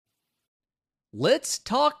Let's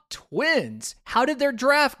talk Twins. How did their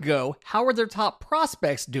draft go? How are their top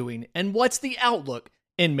prospects doing? And what's the outlook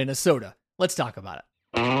in Minnesota? Let's talk about it.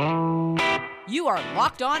 You are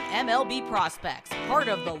Locked On MLB Prospects, part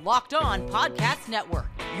of the Locked On Podcast Network.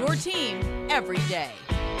 Your team every day.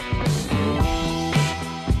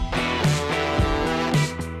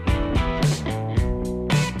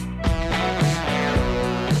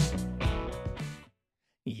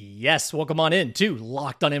 Yes, welcome on in to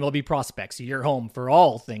Locked On MLB Prospects, your home for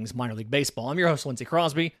all things minor league baseball. I'm your host, Lindsey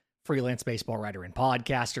Crosby, freelance baseball writer and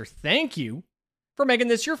podcaster. Thank you for making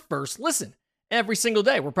this your first listen every single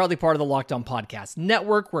day. We're proudly part of the Locked On Podcast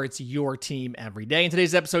Network, where it's your team every day. And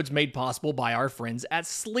today's episode is made possible by our friends at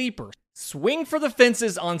Sleeper. Swing for the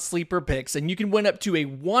fences on Sleeper picks, and you can win up to a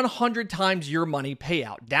 100 times your money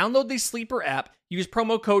payout. Download the Sleeper app, use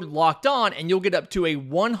promo code Locked On, and you'll get up to a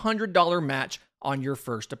 $100 match on your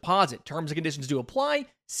first deposit. Terms and conditions do apply.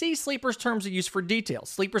 See Sleeper's terms of use for details.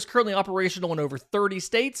 Sleeper's currently operational in over 30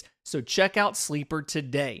 states, so check out Sleeper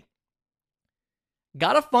today.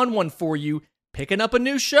 Got a fun one for you. Picking up a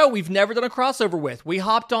new show we've never done a crossover with. We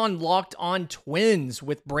hopped on Locked On Twins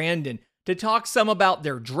with Brandon to talk some about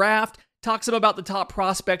their draft, talk some about the top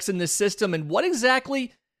prospects in the system, and what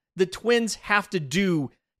exactly the Twins have to do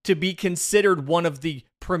to be considered one of the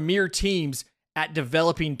premier teams at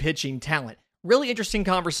developing pitching talent. Really interesting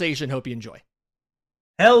conversation. Hope you enjoy.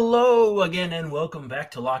 Hello again, and welcome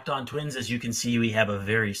back to Locked On Twins. As you can see, we have a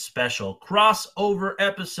very special crossover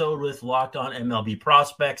episode with Locked On MLB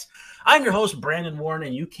Prospects. I'm your host, Brandon Warne,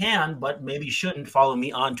 and you can, but maybe shouldn't, follow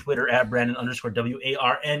me on Twitter at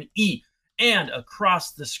Brandon_WARNE. And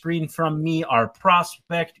across the screen from me, our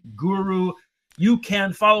prospect guru, you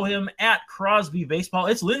can follow him at Crosby Baseball.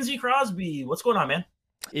 It's Lindsey Crosby. What's going on, man?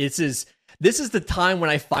 This is the time when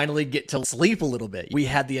I finally get to sleep a little bit. We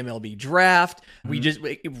had the MLB draft. We just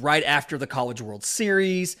right after the College World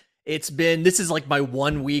Series. This is like my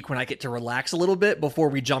 1 week when I get to relax a little bit before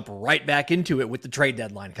we jump right back into it with the trade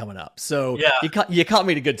deadline coming up. So yeah, you caught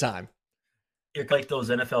me at a good time. You're like those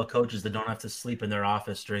NFL coaches that don't have to sleep in their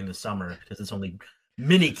office during the summer because it's only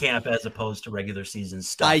mini camp as opposed to regular season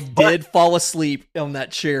stuff. I did fall asleep on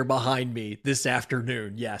that chair behind me this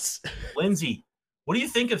afternoon. Yes. Lindsey, what do you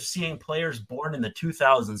think of seeing players born in the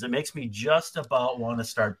 2000s? It makes me just about want to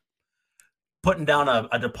start putting down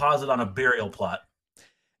a deposit on a burial plot.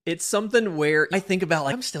 It's something where I think about,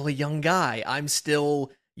 like, I'm still a young guy. I'm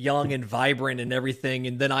still young and vibrant and everything.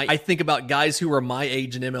 And then I think about guys who are my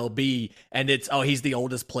age in MLB, and he's the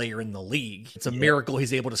oldest player in the league. It's a miracle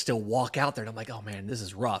he's able to still walk out there. And I'm like, oh man, this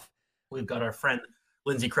is rough. We've got our friend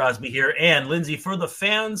Lindsey Crosby here. And Lindsey, for the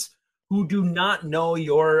fans who do not know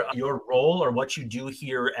your role or what you do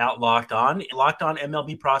here at Locked On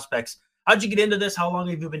MLB Prospects, how'd you get into this? How long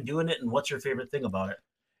have you been doing it? And what's your favorite thing about it?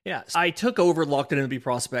 Yeah, I took over Locked On MLB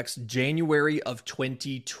Prospects January of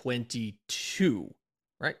 2022,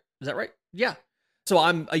 right? Is that right? Yeah. So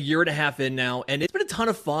I'm a year and a half in now, and it's been a ton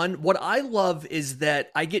of fun. What I love is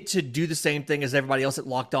that I get to do the same thing as everybody else at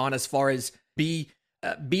Locked On as far as be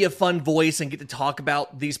a fun voice and get to talk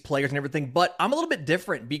about these players and everything. But I'm a little bit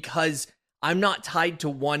different because I'm not tied to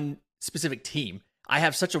one specific team. I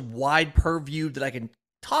have such a wide purview that I can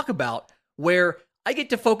talk about where I get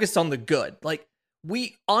to focus on the good. Like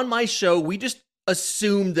on my show, we just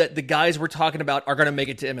assume that the guys we're talking about are going to make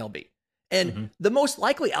it to MLB. And the most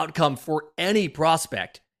likely outcome for any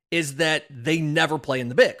prospect is that they never play in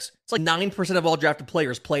the bigs. It's like 9% of all drafted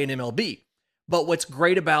players play in MLB. But what's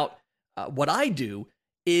great about what I do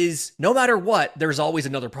is no matter what, there's always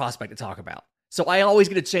another prospect to talk about. So I always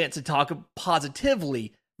get a chance to talk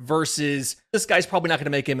positively versus this guy's probably not going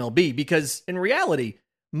to make MLB, because in reality,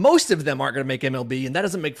 most of them aren't going to make MLB, and that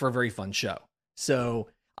doesn't make for a very fun show. So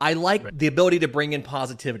I like the ability to bring in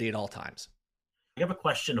positivity at all times. I have a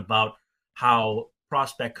question about how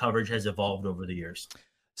prospect coverage has evolved over the years.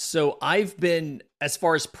 So I've been, as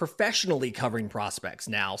far as professionally covering prospects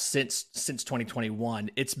now since 2021,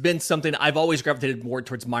 it's been something I've always gravitated more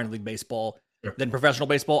towards minor league baseball than professional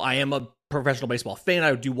baseball. I am a professional baseball fan.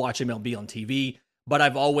 I do watch MLB on TV, but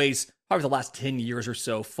I've always, probably the last 10 years or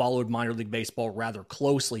so, followed minor league baseball rather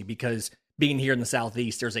closely because being here in the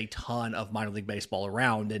Southeast, there's a ton of minor league baseball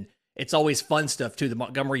around, and it's always fun stuff too. The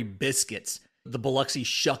Montgomery Biscuits, the Biloxi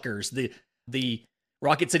Shuckers, the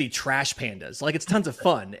Rocket City Trash Pandas. Like, it's tons of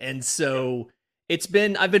fun. And so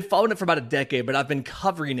I've been following it for about a decade, but I've been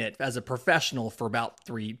covering it as a professional for about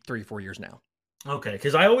 4 years now. Okay.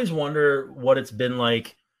 Cause I always wonder what it's been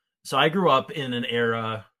like. So I grew up in an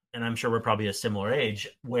era, and I'm sure we're probably a similar age,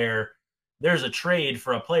 where there's a trade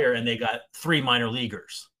for a player and they got 3 minor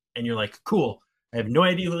leaguers. And you're like, cool. I have no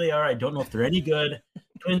idea who they are. I don't know if they're any good.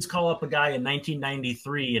 Twins call up a guy in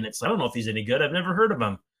 1993, and it's, I don't know if he's any good. I've never heard of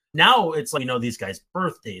him. Now it's like, these guys'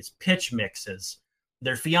 birthdays, pitch mixes,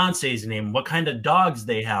 their fiance's name, what kind of dogs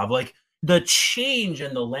they have, like the change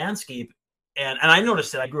in the landscape. And I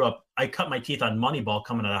noticed that I cut my teeth on Moneyball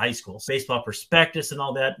coming out of high school, baseball prospectus and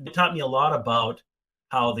all that. It taught me a lot about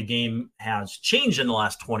how the game has changed in the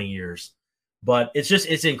last 20 years. But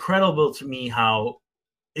it's incredible to me how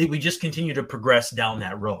we just continue to progress down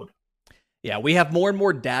that road. Yeah, we have more and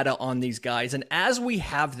more data on these guys. And as we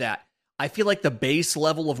have that, I feel like the base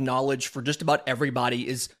level of knowledge for just about everybody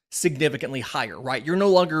is significantly higher, right? You're no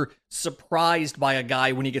longer surprised by a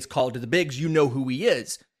guy when he gets called to the bigs. You know who he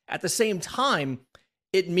is. At the same time,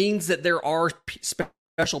 it means that there are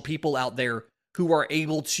special people out there who are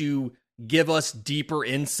able to give us deeper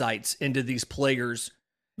insights into these players.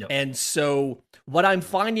 Yep. And so what I'm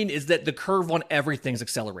finding is that the curve on everything's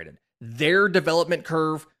accelerated. Their development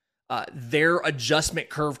curve, their adjustment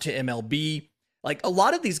curve to MLB. Like a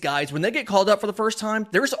lot of these guys, when they get called up for the first time,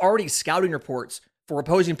 there's already scouting reports for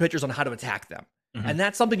opposing pitchers on how to attack them. Mm-hmm. And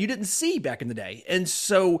that's something you didn't see back in the day. And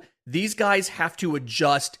so these guys have to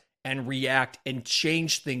adjust and react and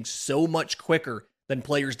change things so much quicker than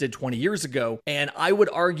players did 20 years ago. And I would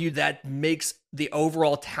argue that makes the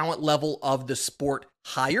overall talent level of the sport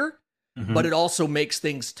higher, but it also makes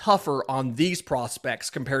things tougher on these prospects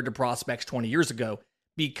compared to prospects 20 years ago,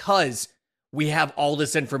 because we have all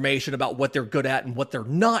this information about what they're good at and what they're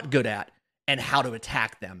not good at and how to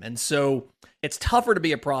attack them. And so it's tougher to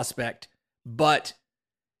be a prospect, but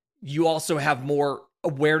you also have more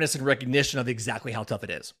awareness and recognition of exactly how tough it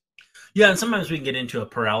is. Yeah, and sometimes we can get into a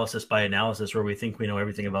paralysis by analysis where we think we know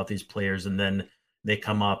everything about these players, and then they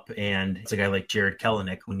come up and it's a guy like Jared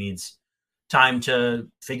Kelenic who needs time to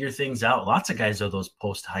figure things out. Lots of guys are those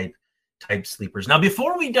post-hype type sleepers. Now,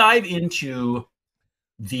 before we dive into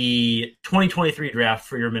the 2023 draft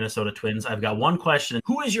for your Minnesota Twins, I've got one question.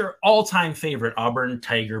 Who is your all-time favorite Auburn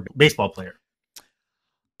Tiger baseball player?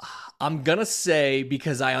 I'm going to say,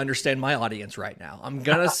 because I understand my audience right now, I'm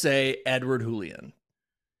going to say Edward Julian.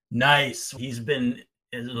 Nice. He's been,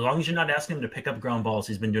 as long as you're not asking him to pick up ground balls,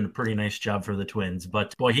 he's been doing a pretty nice job for the Twins.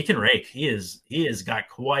 But boy, he can rake. He has got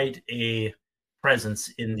quite a presence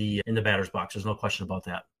in the batter's box. There's no question about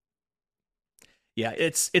that. Yeah,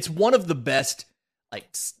 it's one of the best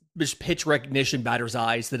pitch recognition batter's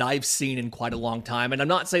eyes that I've seen in quite a long time. And I'm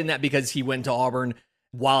not saying that because he went to Auburn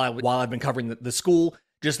while I've been covering the school.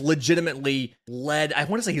 Just legitimately led, I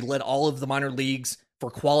want to say he led all of the minor leagues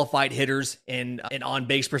for qualified hitters and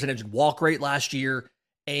on-base percentage and walk rate last year.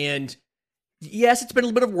 And yes, it's been a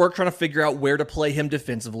little bit of work trying to figure out where to play him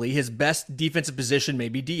defensively. His best defensive position may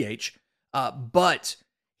be DH, but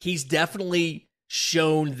he's definitely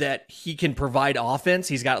shown that he can provide offense.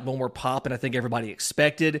 He's got a little more pop than I think everybody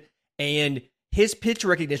expected. And his pitch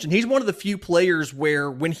recognition, he's one of the few players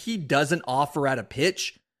where when he doesn't offer at a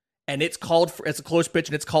pitch and it's a close pitch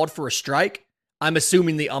and it's called for a strike, I'm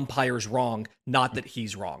assuming the umpire's wrong, not that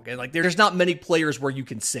he's wrong. And there's not many players where you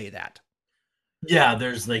can say that. Yeah,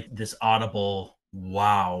 there's this audible,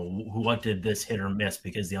 wow, what did this hit or miss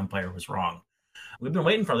because the umpire was wrong. We've been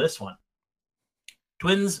waiting for this one.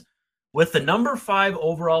 Twins, with the number 5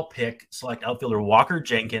 overall pick, select outfielder Walker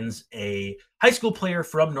Jenkins, a high school player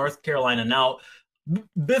from North Carolina. Now,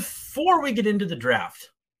 before we get into the draft,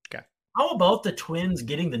 okay, how about the Twins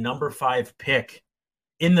getting the number 5 pick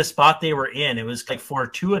in the spot they were in? It was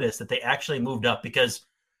fortuitous that they actually moved up, because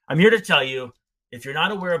I'm here to tell you, if you're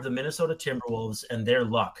not aware of the Minnesota Timberwolves and their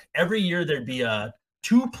luck, every year there'd be a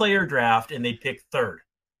 2-player draft and they'd pick 3rd.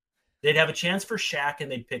 They'd have a chance for Shaq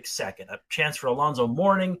and they'd pick 2nd, a chance for Alonzo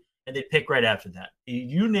Mourning, and they'd pick right after that.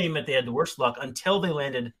 You name it, they had the worst luck until they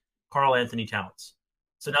landed Karl Anthony Towns.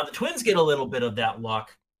 So now the Twins get a little bit of that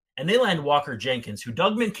luck, and they land Walker Jenkins, who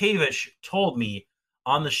Doug Minkiewicz told me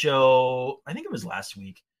on the show, I think it was last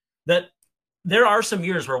week, that there are some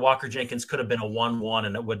years where Walker Jenkins could have been a 1-1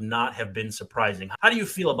 and it would not have been surprising. How do you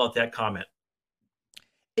feel about that comment?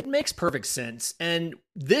 It makes perfect sense. And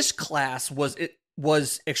this class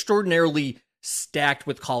was extraordinarily stacked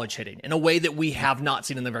with college hitting in a way that we have not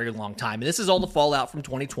seen in a very long time. And this is all the fallout from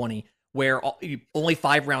 2020, where only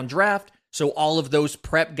 5-round draft. So all of those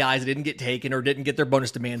prep guys that didn't get taken or didn't get their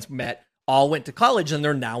bonus demands met all went to college, and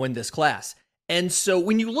they're now in this class. And so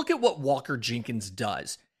when you look at what Walker Jenkins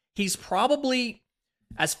does, he's probably,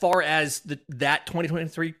 as far as that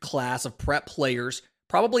 2023 class of prep players,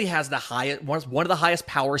 probably has the highest, one of the highest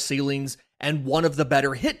power ceilings and one of the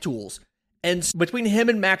better hit tools. And between him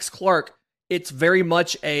and Max Clark, it's very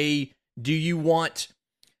much if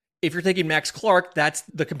you're thinking Max Clark, that's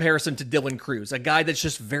the comparison to Dylan Cruz, a guy that's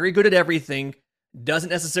just very good at everything, doesn't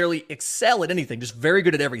necessarily excel at anything, just very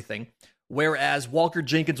good at everything. Whereas Walker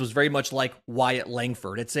Jenkins was very much like Wyatt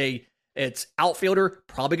Langford. It's outfielder,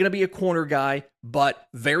 probably going to be a corner guy, but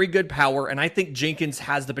very good power. And I think Jenkins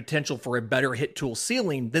has the potential for a better hit tool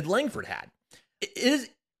ceiling than Langford had. It is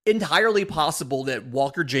entirely possible that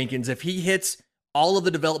Walker Jenkins, if he hits all of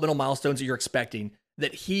the developmental milestones that you're expecting,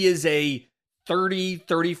 that he is a 30,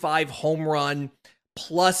 35 home run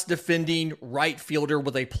plus defending right fielder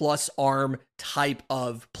with a plus arm type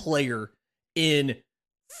of player in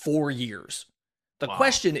 4 years. The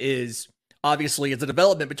question is, obviously, as a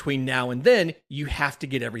development between now and then, you have to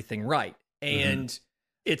get everything right. And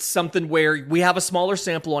it's something where we have a smaller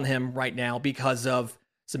sample on him right now because of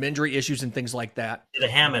some injury issues and things like that. The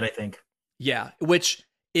Hammett, I think. Yeah, which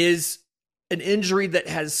is an injury that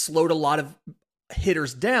has slowed a lot of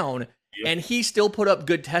hitters down, and he still put up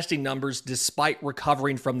good testing numbers despite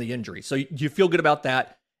recovering from the injury. So you feel good about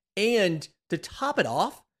that. And to top it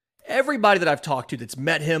off, everybody that I've talked to that's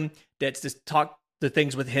met him, that's just talked the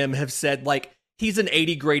things with him, have said, like, he's an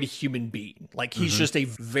 80 grade human being. Like, he's just a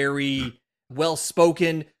very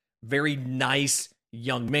well-spoken, very nice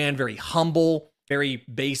young man, very humble, very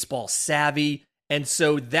baseball savvy. And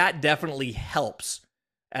so that definitely helps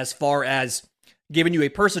as far as giving you a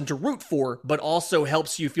person to root for, but also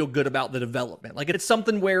helps you feel good about the development. Like, it's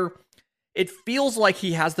something where it feels like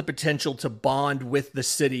he has the potential to bond with the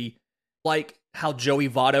city, like how Joey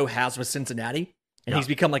Votto has with Cincinnati. And he's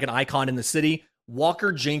become like an icon in the city.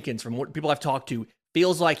 Walker Jenkins, from what people I've talked to,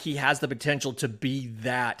 feels like he has the potential to be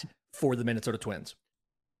that for the Minnesota Twins.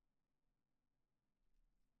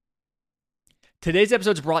 Today's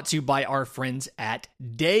episode is brought to you by our friends at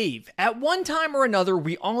Dave. At one time or another,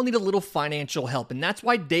 we all need a little financial help, and that's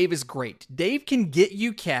why Dave is great. Dave can get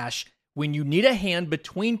you cash when you need a hand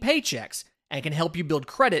between paychecks and can help you build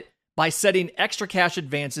credit by setting extra cash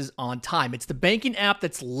advances on time. It's the banking app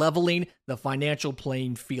that's leveling the financial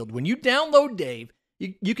playing field. When you download Dave,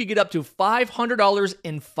 you could get up to $500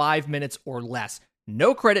 in 5 minutes or less.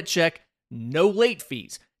 No credit check, no late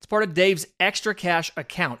fees. It's part of Dave's extra cash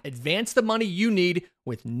account. Advance the money you need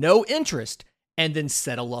with no interest and then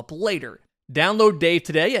settle up later. Download Dave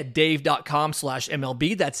today at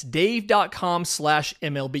dave.com/MLB. That's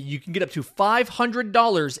dave.com/MLB. You can get up to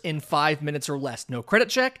 $500 in 5 minutes or less. No credit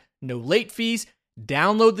check, no late fees.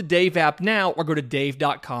 Download the Dave app now or go to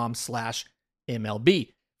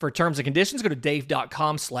dave.com/MLB. For terms and conditions, go to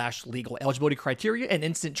dave.com/legal. Eligibility criteria and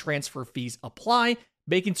instant transfer fees apply.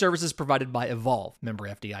 Banking services provided by Evolve, member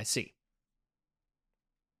FDIC.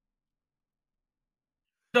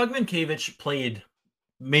 Doug Minkiewicz played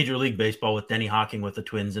Major League Baseball with Denny Hawking with the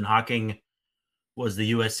Twins, and Hawking was the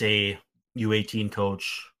USA U18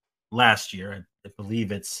 coach last year. I believe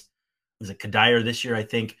was it Kadire this year, I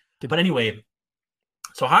think. But anyway,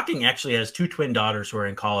 so Hawking actually has two twin daughters who are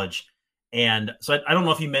in college. And so I don't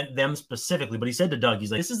know if he meant them specifically, but he said to Doug,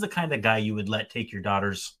 he's like, this is the kind of guy you would let take your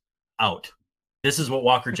daughters out. This is what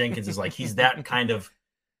Walker Jenkins is like. He's that kind of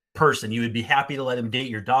person. You would be happy to let him date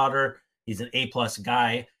your daughter. He's an A-plus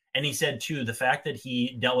guy. And he said, too, the fact that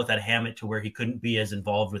he dealt with that Hammett to where he couldn't be as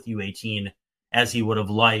involved with U18 as he would have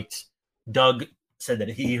liked. Doug said that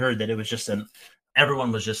he heard that it was just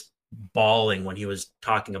everyone was just bawling when he was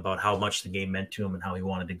talking about how much the game meant to him and how he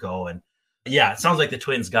wanted to go. And yeah, it sounds like the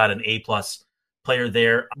Twins got an A-plus player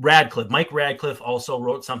there. Mike Radcliffe also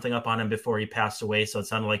wrote something up on him before he passed away. So it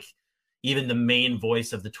sounded like even the main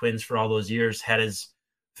voice of the Twins for all those years had his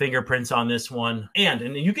fingerprints on this one.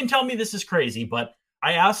 And you can tell me this is crazy, but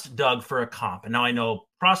I asked Doug for a comp. And now I know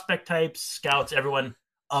prospect types, scouts, everyone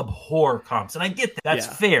abhor comps. And I get that. That's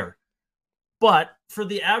fair. But for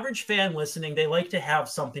the average fan listening, they like to have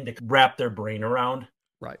something to wrap their brain around.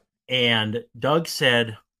 Right. And Doug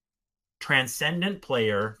said, transcendent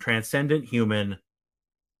player, transcendent human,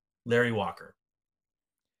 Larry Walker.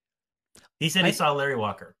 He said he saw Larry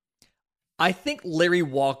Walker. I think Larry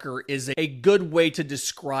Walker is a good way to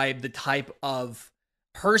describe the type of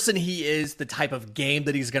person he is, the type of game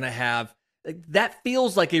that he's going to have. That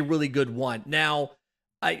feels like a really good one. Now,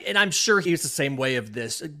 I'm sure he's the same way of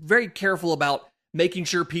this. Very careful about making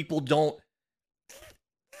sure people don't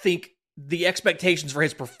think the expectations for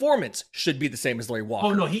his performance should be the same as Larry Walker.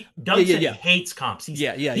 Oh, no, Doug said he hates comps.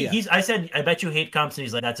 I said, I bet you hate comps. And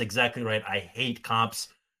he's like, that's exactly right. I hate comps.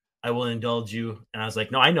 I will indulge you. And I was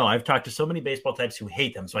like, no, I know. I've talked to so many baseball types who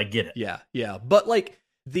hate them, so I get it. Yeah. But like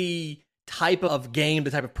the type of game,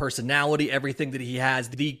 the type of personality, everything that he has,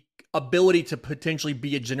 the ability to potentially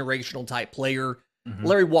be a generational type player,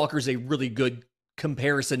 Larry Walker's a really good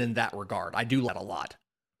comparison in that regard. I do like that a lot.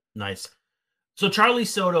 Nice. So Charlie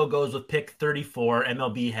Soto goes with pick 34.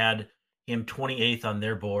 MLB had him 28th on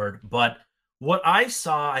their board. But What I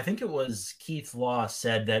saw, I think it was Keith Law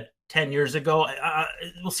said that 10 years ago,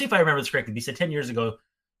 we'll see if I remember this correctly. He said 10 years ago,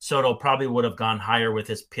 Soto probably would have gone higher with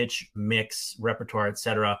his pitch mix, repertoire,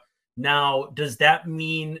 etc. Now, does that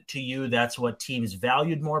mean to you that's what teams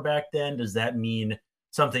valued more back then? Does that mean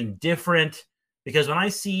something different? Because when I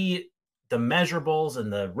see the measurables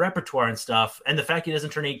and the repertoire and stuff, and the fact he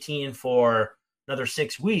doesn't turn 18 for another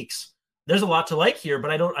 6 weeks, there's a lot to like here,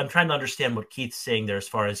 but I'm trying to understand what Keith's saying there as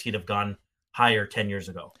far as he'd have gone higher 10 years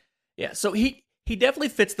ago. Yeah, so he definitely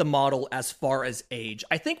fits the model as far as age.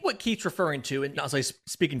 I think what Keith's referring to, and not only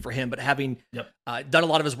speaking for him, but having done a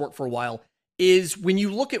lot of his work for a while, is when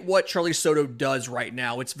you look at what Charlie Soto does right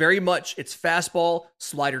now, it's very much, it's fastball,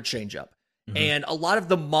 slider, changeup. Mm-hmm. And a lot of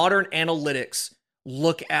the modern analytics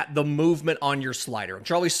look at the movement on your slider. And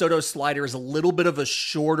Charlie Soto's slider is a little bit of a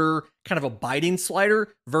shorter, kind of a biting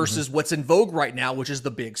slider versus what's in vogue right now, which is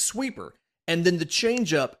the big sweeper. And then the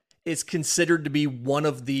changeup is considered to be one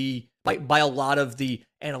of the, by a lot of the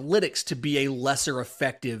analytics, to be a lesser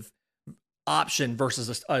effective option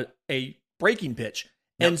versus a breaking pitch.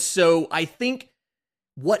 Yep. And so I think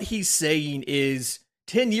what he's saying is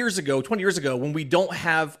 10 years ago, 20 years ago, when we don't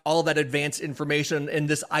have all that advanced information and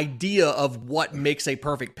this idea of what makes a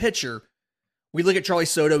perfect pitcher, we look at Charlie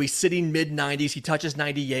Soto, he's sitting mid-90s, he touches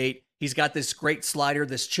 98, he's got this great slider,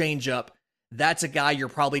 this changeup. That's a guy you're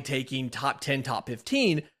probably taking top 10, top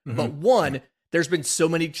 15. But one, there's been so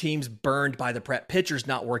many teams burned by the prep pitchers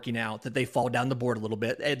not working out that they fall down the board a little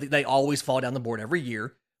bit. They always fall down the board every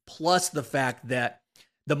year. Plus the fact that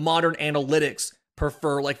the modern analytics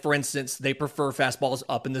prefer, like for instance, they prefer fastballs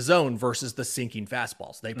up in the zone versus the sinking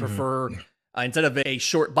fastballs. They prefer, instead of a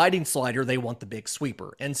short biting slider, they want the big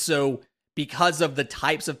sweeper. And so because of the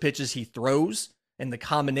types of pitches he throws and the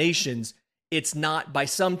combinations, it's not, by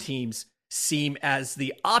some teams, seem as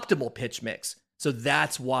the optimal pitch mix. So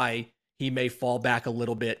that's why he may fall back a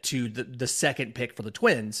little bit to the second pick for the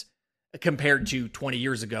Twins compared to 20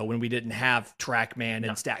 years ago when we didn't have TrackMan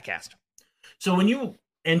and StatCast. So when you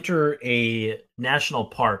enter a national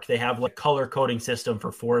park, they have like color coding system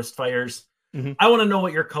for forest fires. I want to know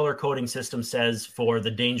what your color coding system says for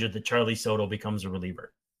the danger that Charlie Soto becomes a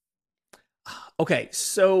reliever. Okay,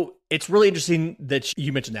 so it's really interesting that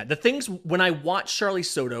you mentioned that. The things, when I watch Charlie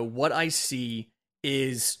Soto, what I see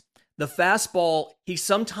is the fastball, he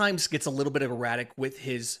sometimes gets a little bit erratic with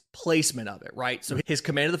his placement of it, right? So his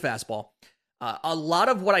command of the fastball. A lot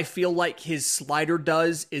of what I feel like his slider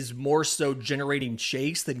does is more so generating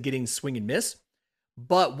chase than getting swing and miss.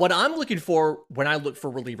 But what I'm looking for when I look for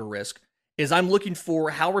reliever risk is I'm looking for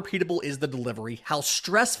how repeatable is the delivery, how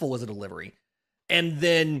stressful is the delivery, and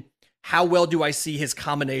then how well do I see his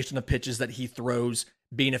combination of pitches that he throws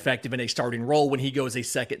being effective in a starting role when he goes a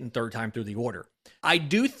second and third time through the order. I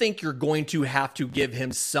do think you're going to have to give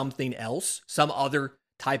him something else, some other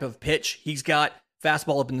type of pitch. He's got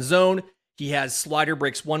fastball up in the zone. He has slider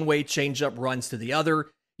breaks one way, changeup runs to the other.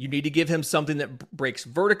 You need to give him something that breaks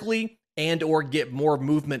vertically and or get more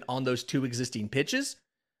movement on those two existing pitches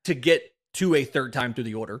to get to a third time through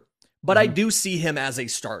the order. But I do see him as a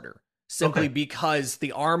starter simply because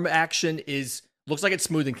the arm action looks like it's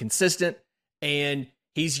smooth and consistent, and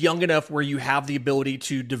he's young enough where you have the ability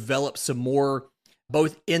to develop some more,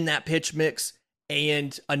 both in that pitch mix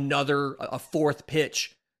and a fourth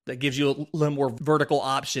pitch that gives you a little more vertical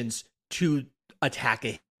options to attack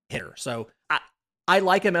a hitter. So I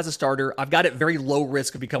like him as a starter. I've got it very low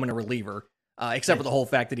risk of becoming a reliever, except for the whole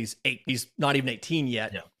fact that he's not even 18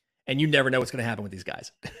 yet. Yeah. And you never know what's going to happen with these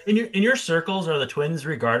guys. In your circles, are the Twins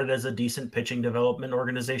regarded as a decent pitching development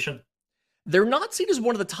organization? They're not seen as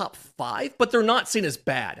one of the top 5, but they're not seen as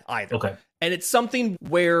bad either. Okay. And it's something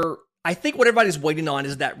where I think what everybody's waiting on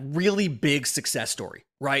is that really big success story,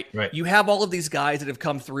 right? Right. You have all of these guys that have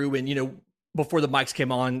come through, and, before the mics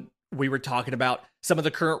came on, we were talking about some of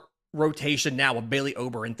the current rotation now with Bailey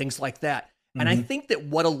Ober and things like that. And I think that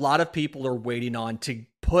what a lot of people are waiting on to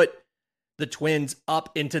put the Twins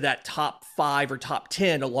up into that top 5 or top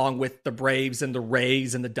 10, along with the Braves and the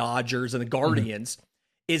Rays and the Dodgers and the Guardians,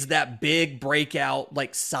 is that big breakout,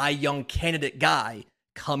 like Cy Young candidate guy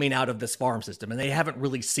coming out of this farm system. And they haven't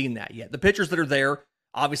really seen that yet. The pitchers that are there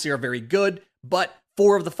obviously are very good, but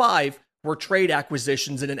 4 of the 5 were trade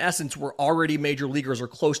acquisitions and in essence were already major leaguers or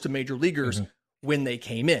close to major leaguers when they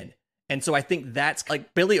came in. And so I think that's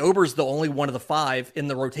like Bailey Ober's the only one of the 5 in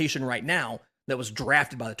the rotation right now that was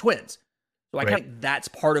drafted by the Twins. So I think that's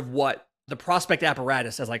part of what the prospect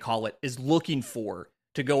apparatus, as I call it, is looking for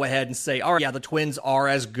to go ahead and say, all right, yeah, the Twins are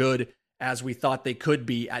as good as we thought they could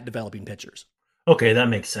be at developing pitchers. Okay, that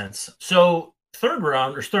makes sense. So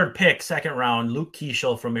third pick, second round, Luke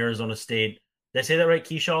Keeschel from Arizona State. Did I say that right,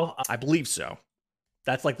 Keyshaw? I believe so.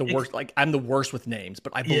 That's like the worst. Like, I'm the worst with names,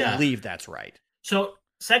 but I believe that's right. So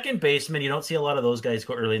second baseman, you don't see a lot of those guys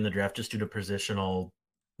go early in the draft just due to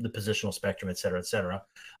the positional spectrum, et cetera, et cetera.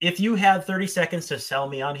 If you had 30 seconds to sell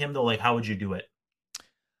me on him, though, like, how would you do it?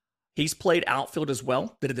 He's played outfield as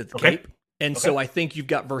well, did it at the Cape. And so I think you've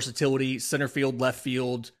got versatility, center field, left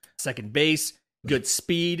field, second base, good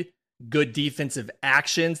speed, good defensive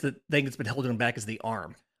actions. The thing that's been holding him back is the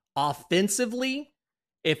arm. Offensively,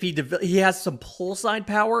 if he has some pull side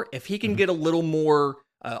power, if he can get a little more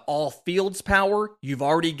all fields power, you've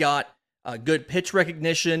already got good pitch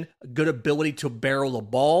recognition, good ability to barrel the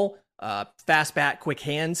ball, fast bat, quick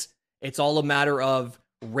hands. It's all a matter of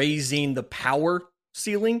raising the power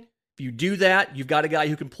ceiling. If you do that, you've got a guy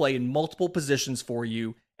who can play in multiple positions for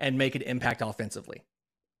you and make an impact offensively.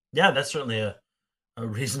 Yeah, that's certainly a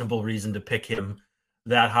reasonable reason to pick him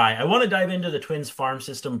that high. I want to dive into the Twins farm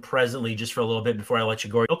system presently just for a little bit before I let you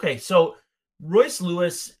go. Okay, so Royce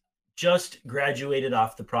Lewis just graduated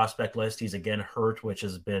off the prospect list. He's again hurt, which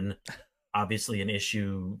has been obviously an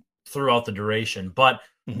issue throughout the duration. But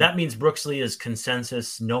that means Brooks Lee is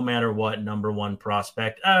consensus, no matter what, number one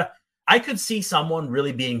prospect. I could see someone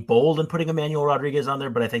really being bold and putting Emmanuel Rodriguez on there,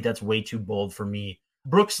 but I think that's way too bold for me.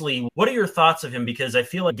 Brooks Lee, what are your thoughts of him? Because I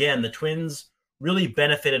feel, again, the Twins really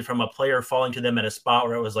benefited from a player falling to them at a spot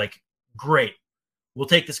where it was like, great, we'll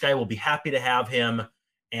take this guy. We'll be happy to have him.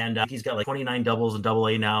 And he's got like 29 doubles in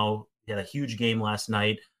AA now. He had a huge game last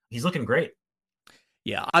night. He's looking great.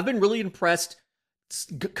 Yeah, I've been really impressed.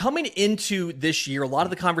 Coming into this year, a lot of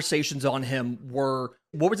the conversations on him were,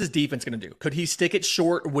 what was his defense going to do? Could he stick it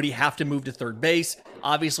short, or would he have to move to third base?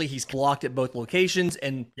 Obviously, he's blocked at both locations,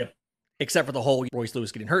 and except for the whole Royce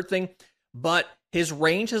Lewis getting hurt thing. But his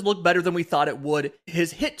range has looked better than we thought it would.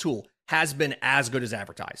 His hit tool has been as good as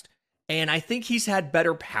advertised. And I think he's had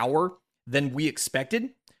better power than we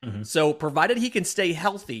expected. So provided he can stay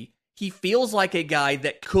healthy, he feels like a guy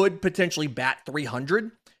that could potentially bat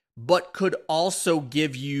 300, but could also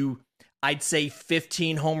give you, I'd say,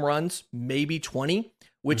 15 home runs, maybe 20,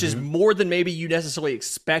 which is more than maybe you necessarily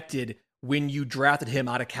expected when you drafted him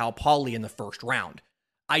out of Cal Poly in the first round.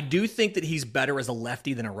 I do think that he's better as a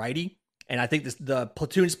lefty than a righty, and I think the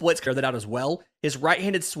platoon splits clear that out as well. His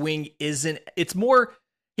right-handed swing it's more,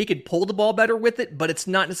 he could pull the ball better with it, but it's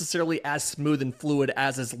not necessarily as smooth and fluid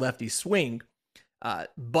as his lefty swing.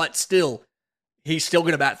 But still, he's still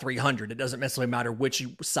going to bat 300. It doesn't necessarily matter which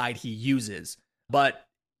side he uses. But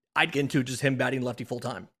I'd get into just him batting lefty full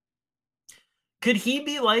time. Could he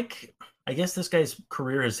be like, I guess this guy's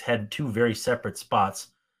career has had two very separate spots,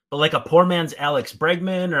 but like a poor man's Alex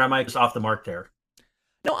Bregman, or am I just off the mark there?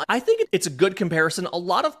 No, I think it's a good comparison. A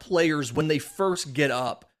lot of players, when they first get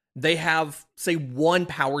up, they have, say, one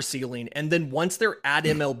power ceiling. And then once they're at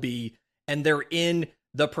MLB and they're in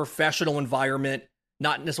the professional environment,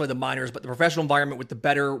 not necessarily the minors, but the professional environment with the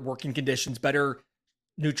better working conditions, better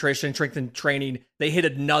nutrition, strength and training, they hit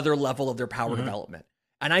another level of their power development.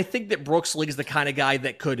 And I think that Brooks Lee is the kind of guy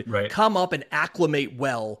that could come up and acclimate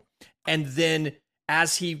well. And then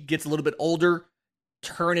as he gets a little bit older,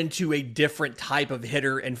 turn into a different type of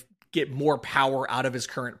hitter and get more power out of his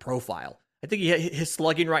current profile. I think his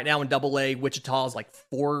slugging right now in AA Wichita is like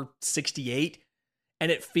 468.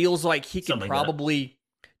 And it feels like he can probably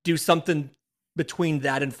do something between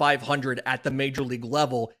that and 500 at the major league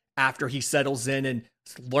level after he settles in and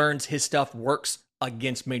learns his stuff works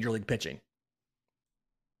against major league pitching.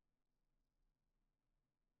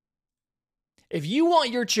 If you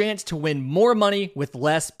want your chance to win more money with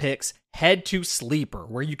less picks, head to Sleeper,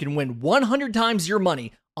 where you can win 100 times your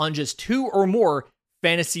money on just 2 or more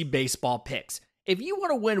fantasy baseball picks. If you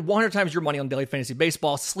want to win 100 times your money on daily fantasy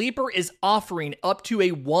baseball, Sleeper is offering up to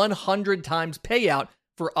a 100 times payout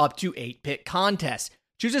for up to 8 pick contests.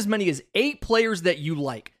 Choose as many as 8 players that you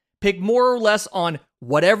like. Pick more or less on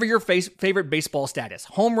whatever your favorite baseball stat is.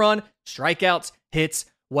 Home run, strikeouts, hits,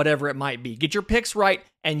 whatever it might be. Get your picks right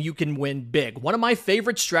and you can win big. One of my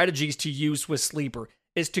favorite strategies to use with Sleeper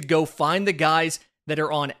is to go find the guys that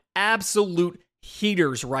are on absolute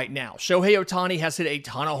heaters right now. Shohei Ohtani has hit a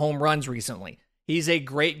ton of home runs recently. He's a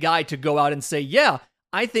great guy to go out and say, yeah,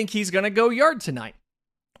 I think he's going to go yard tonight.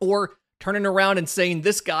 Or turning around and saying,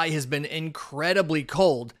 this guy has been incredibly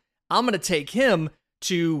cold. I'm going to take him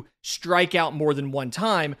to strike out more than one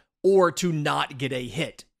time or to not get a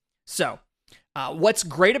hit. So, what's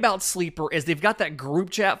great about Sleeper is they've got that group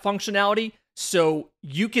chat functionality, so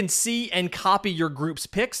you can see and copy your group's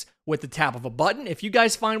picks with the tap of a button. If you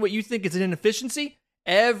guys find what you think is an inefficiency,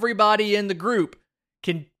 everybody in the group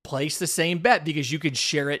can place the same bet because you can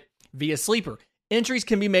share it via Sleeper. Entries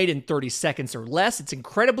can be made in 30 seconds or less. It's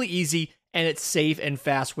incredibly easy. and it's safe and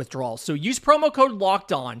fast withdrawal. So use promo code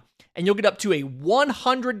Locked On, and you'll get up to a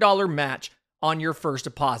 $100 match on your first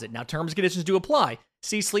deposit. Now, terms and conditions do apply.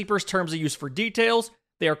 See Sleeper's terms of use for details.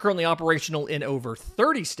 They are currently operational in over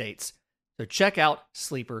 30 states. So check out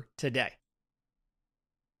Sleeper today.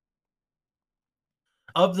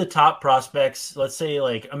 Of the top prospects, let's say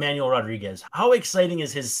like Emmanuel Rodriguez, how exciting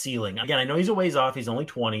is his ceiling? Again, I know he's a ways off. He's only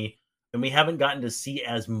 20, and we haven't gotten to see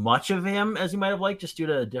as much of him as you might have liked just due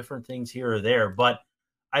to different things here or there. But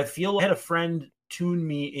I feel I had a friend tune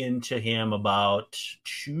me into him about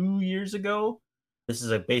 2 years ago. This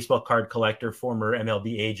is a baseball card collector, former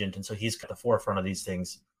MLB agent, and so he's at the forefront of these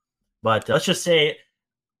things. But let's just say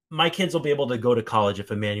my kids will be able to go to college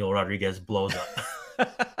if Emmanuel Rodriguez blows up.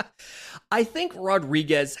 I think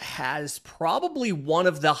Rodriguez has probably one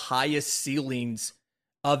of the highest ceilings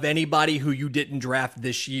of anybody who you didn't draft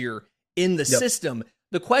this year in the system.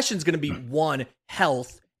 The question is going to be, one,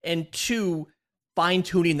 health, and two,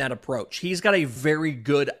 fine-tuning that approach. He's got a very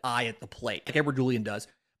good eye at the plate, like Edward Julian does.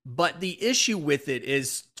 But the issue with it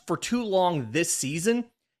is, for too long this season,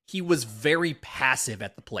 he was very passive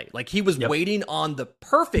at the plate. Like, he was waiting on the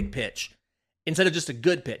perfect pitch instead of just a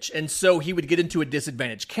good pitch. And so he would get into a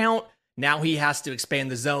disadvantaged count. Now he has to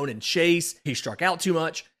expand the zone and chase. He struck out too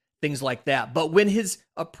much, things like that. But when his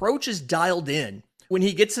approach is dialed in, when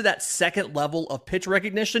he gets to that second level of pitch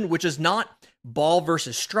recognition, which is not ball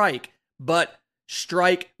versus strike, but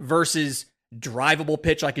strike versus drivable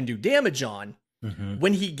pitch I can do damage on,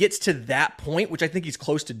 when he gets to that point, which I think he's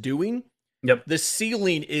close to doing, the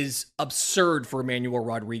ceiling is absurd for Emmanuel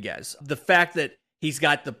Rodriguez. The fact that he's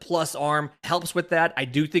got the plus arm helps with that. I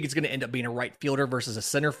do think it's going to end up being a right fielder versus a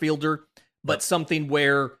center fielder, but something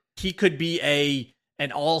where he could be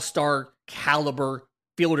an all-star caliber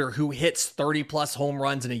fielder who hits 30-plus home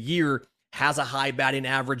runs in a year, has a high batting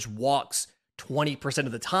average, walks 20%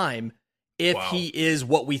 of the time, if he is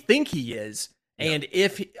what we think he is, and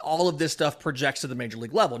if all of this stuff projects to the major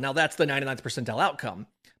league level. Now, that's the 99th percentile outcome.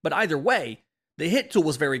 But either way, the hit tool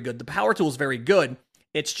was very good. The power tool is very good.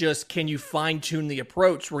 It's just, can you fine-tune the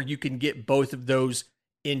approach where you can get both of those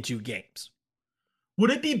into games? Would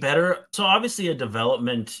it be better? So obviously a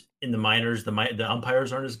development in the minors, the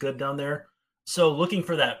umpires aren't as good down there. So looking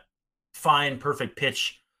for that fine, perfect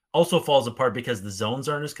pitch also falls apart because the zones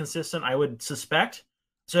aren't as consistent, I would suspect.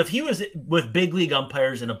 So if he was with big league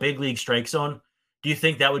umpires in a big league strike zone, do you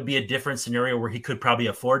think that would be a different scenario where he could probably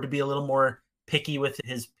afford to be a little more picky with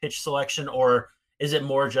his pitch selection? Or is it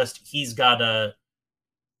more just he's got to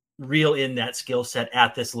reel in that skill set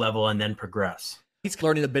at this level and then progress? He's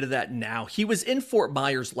learning a bit of that now. He was in Fort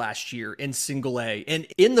Myers last year in Single A, and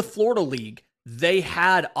in the Florida League, they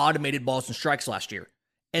had automated balls and strikes last year.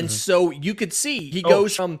 And so you could see he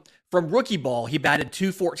goes from rookie ball, he batted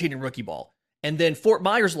 214 in rookie ball. And then Fort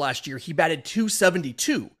Myers last year, he batted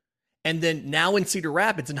 272. And then now in Cedar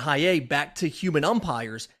Rapids in High A, back to human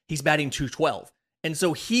umpires, he's batting 212. And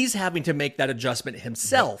so he's having to make that adjustment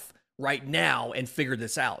himself right now and figure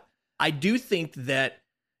this out. I do think that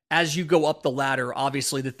as you go up the ladder,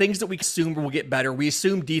 obviously, the things that we assume will get better, we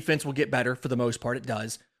assume defense will get better. For the most part, it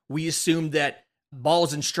does. We assume that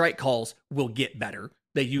balls and strike calls will get better.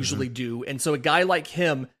 They usually do. And so a guy like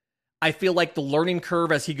him, I feel like the learning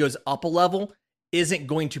curve as he goes up a level isn't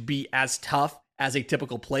going to be as tough as a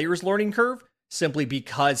typical player's learning curve, simply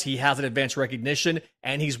because he has an advanced recognition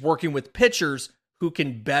and he's working with pitchers who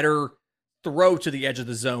can better throw to the edge of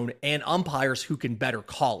the zone and umpires who can better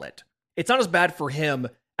call it. It's not as bad for him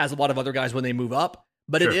as a lot of other guys when they move up,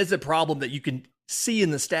 but it is a problem that you can see in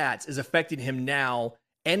the stats is affecting him now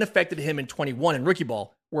and affected him in 21 in rookie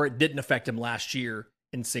ball, where it didn't affect him last year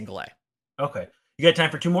in Single A. Okay. You got time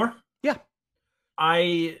for two more? Yeah.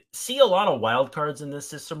 I see a lot of wild cards in this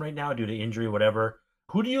system right now due to injury, whatever.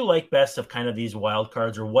 Who do you like best of kind of these wild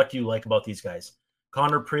cards, or what do you like about these guys?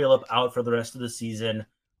 Connor Prielipp out for the rest of the season.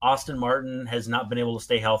 Austin Martin has not been able to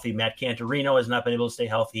stay healthy. Matt Cantorino has not been able to stay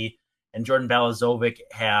healthy. And Jordan Balazovic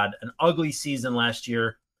had an ugly season last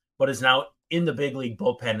year, but is now in the big league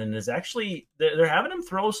bullpen and is actually, they're having him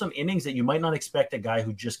throw some innings that you might not expect a guy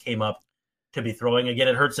who just came up to be throwing. Again,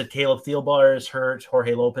 it hurts that Caleb Thielbar is hurt.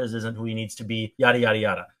 Jorge Lopez isn't who he needs to be, yada, yada,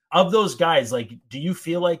 yada. Of those guys, like, do you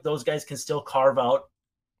feel like those guys can still carve out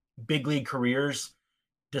big league careers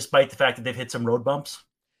despite the fact that they've hit some road bumps?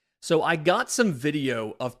 So I got some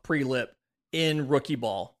video of Prielipp in rookie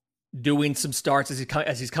ball doing some starts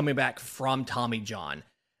as he's coming back from Tommy John.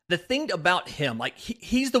 The thing about him, like,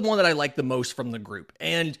 he's the one that I like the most from the group.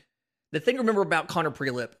 And the thing to remember about Connor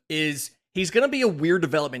Prielipp is he's going to be a weird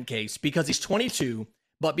development case because he's 22,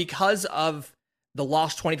 but because of the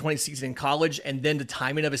lost 2020 season in college and then the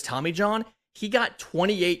timing of his Tommy John, he got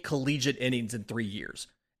 28 collegiate innings in 3 years.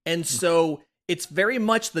 And so it's very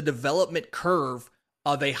much the development curve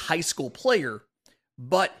of a high school player,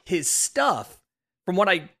 but his stuff, from what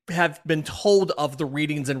I have been told of the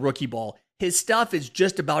readings in rookie ball, his stuff is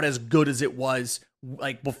just about as good as it was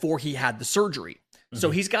like before he had the surgery. So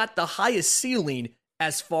he's got the highest ceiling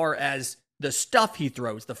as far as the stuff he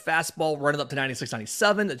throws, the fastball running up to 96,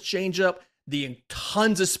 97, the changeup, the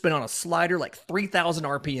tons of spin on a slider, like 3,000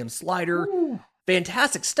 RPM slider. Ooh.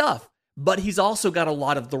 Fantastic stuff. But he's also got a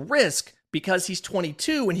lot of the risk because he's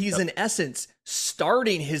 22 and he's in essence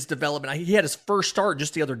starting his development. He had his first start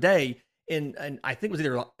just the other day in I think it was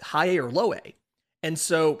either high A or low A. And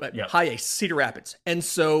so high A, Cedar Rapids. And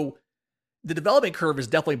so the development curve is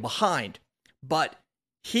definitely behind, but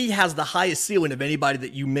he has the highest ceiling of anybody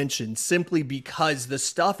that you mentioned simply because the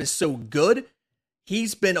stuff is so good.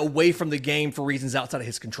 He's been away from the game for reasons outside of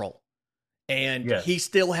his control. And he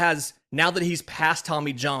still has, now that he's past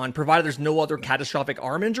Tommy John, provided there's no other catastrophic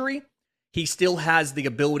arm injury, he still has the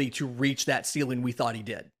ability to reach that ceiling we thought he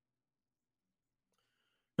did.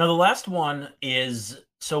 Now, the last one is,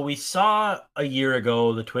 so we saw a year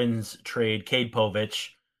ago the Twins trade Cade Povich.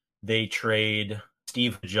 They trade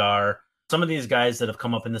Steve Hajar. Some of these guys that have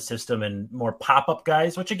come up in the system and more pop-up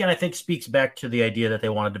guys, which again, I think speaks back to the idea that they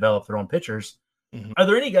want to develop their own pitchers. Mm-hmm. Are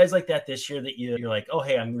there any guys like that this year that you're like, oh,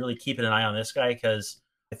 hey, I'm really keeping an eye on this guy? Because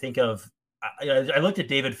I think I looked at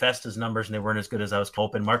David Festa's numbers and they weren't as good as I was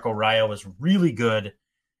hoping. Marco Raya was really good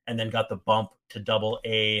and then got the bump to Double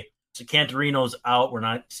A. So Cantorino's out. We're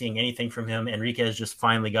not seeing anything from him. Enriquez just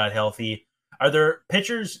finally got healthy. Are there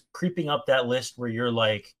pitchers creeping up that list where you're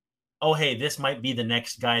like, oh, hey, this might be the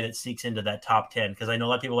next guy that sneaks into that top 10? Because I know a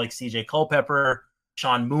lot of people like CJ Culpepper,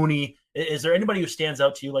 Sean Mooney. Is there anybody who stands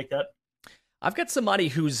out to you like that? I've got somebody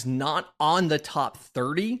who's not on the top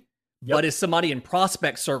 30, but is somebody in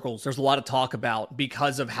prospect circles there's a lot of talk about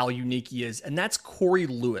because of how unique he is, and that's Corey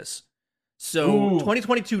Lewis. So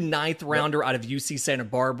 2022 ninth rounder out of UC Santa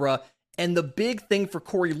Barbara. And the big thing for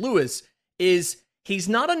Corey Lewis is he's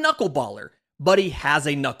not a knuckleballer, but he has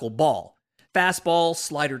a knuckleball. Fastball,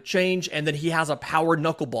 slider change, and then he has a powered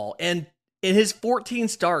knuckleball. And in his 14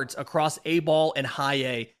 starts across A-ball and high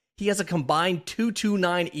A, he has a combined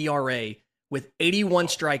 2.29 ERA with 81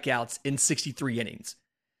 strikeouts in 63 innings.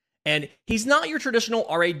 And he's not your traditional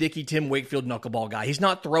R.A. Dickey, Tim Wakefield knuckleball guy. He's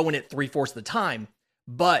not throwing it 3/4 of the time,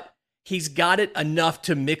 but he's got it enough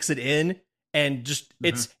to mix it in and just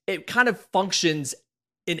it kind of functions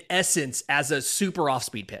in essence as a super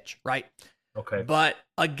off-speed pitch, right? Okay. But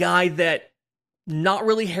a guy that not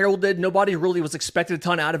really heralded, nobody really was expecting a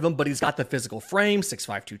ton out of him, but he's got the physical frame,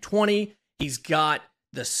 6'5", 220. He's got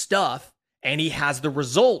the stuff, and he has the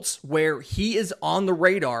results where he is on the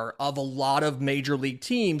radar of a lot of major league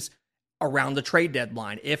teams around the trade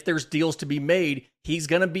deadline. If there's deals to be made, he's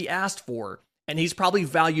going to be asked for. And he's probably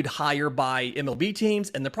valued higher by MLB teams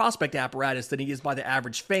and the prospect apparatus than he is by the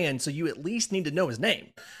average fan. So you at least need to know his name.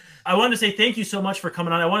 I wanted to say thank you so much for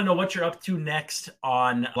coming on. I want to know what you're up to next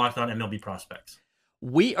on Locked On MLB Prospects.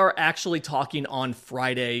 We are actually talking on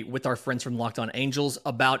Friday with our friends from Locked On Angels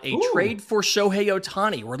about a trade for Shohei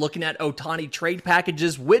Ohtani. We're looking at Ohtani trade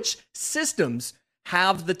packages, which systems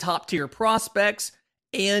have the top tier prospects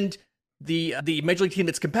and the major league team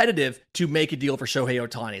that's competitive to make a deal for Shohei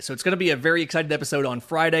Ohtani. So it's going to be a very exciting episode on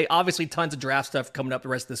Friday. Obviously, tons of draft stuff coming up the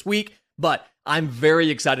rest of this week, but I'm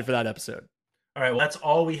very excited for that episode. All right, well, that's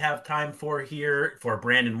all we have time for here. For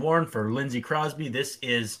Brandon Warne, for Lindsey Crosby, this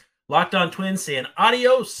is Locked On Twins saying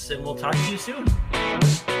adios, and we'll talk to you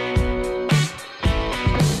soon.